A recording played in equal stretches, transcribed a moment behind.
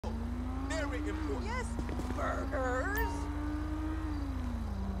very important. Yes, burgers.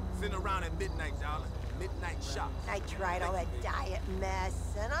 Sitting around at midnight, darling. Midnight shop. I tried all that diet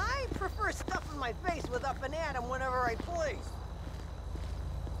mess, and I prefer stuffing my face with up and at 'em whenever I please.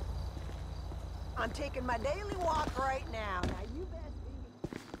 I'm taking my daily walk right now. Now you best be...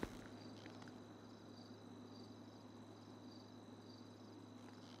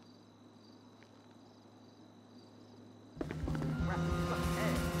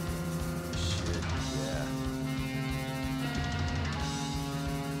 Shit, yeah.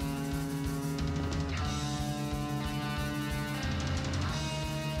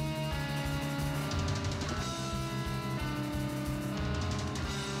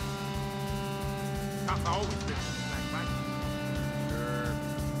 Cops are always busy tonight, right? Sure.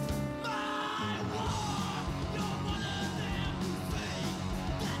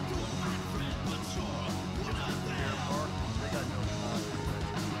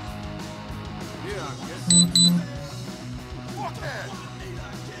 Yeah, I guess. Fuck that!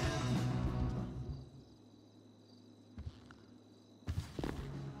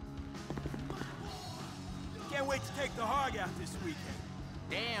 Can't wait to take the hog out this weekend.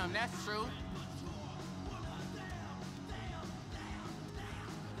 Damn, that's true.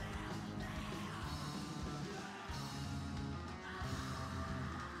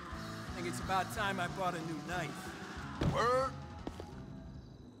 I think it's about time I bought a new knife. Word?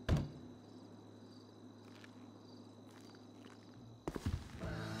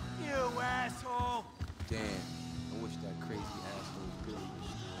 You asshole! Damn, I wish that crazy asshole Billy was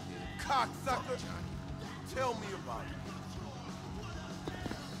still here. Cocksucker! Fuck Johnny. Tell me about it.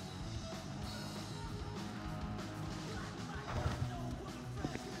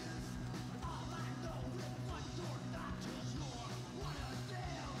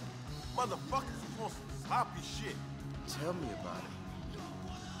 Motherfuckers on some sloppy shit. Tell me about it.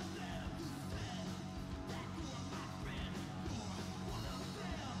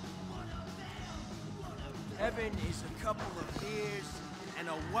 Heaven is a couple of beers and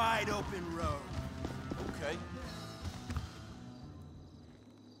a wide open road. Okay.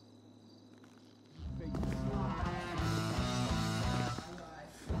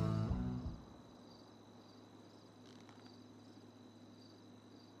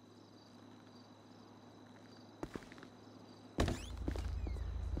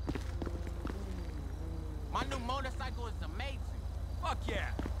 My new motorcycle is amazing. Fuck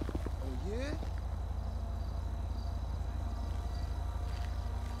yeah! Oh, yeah?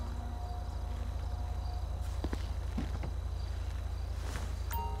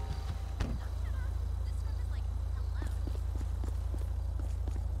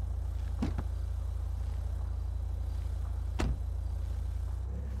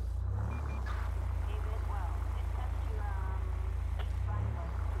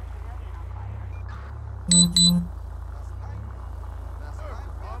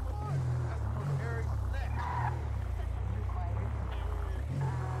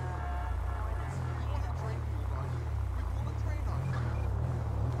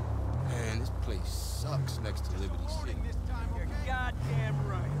 Man, this place sucks next to Liberty City.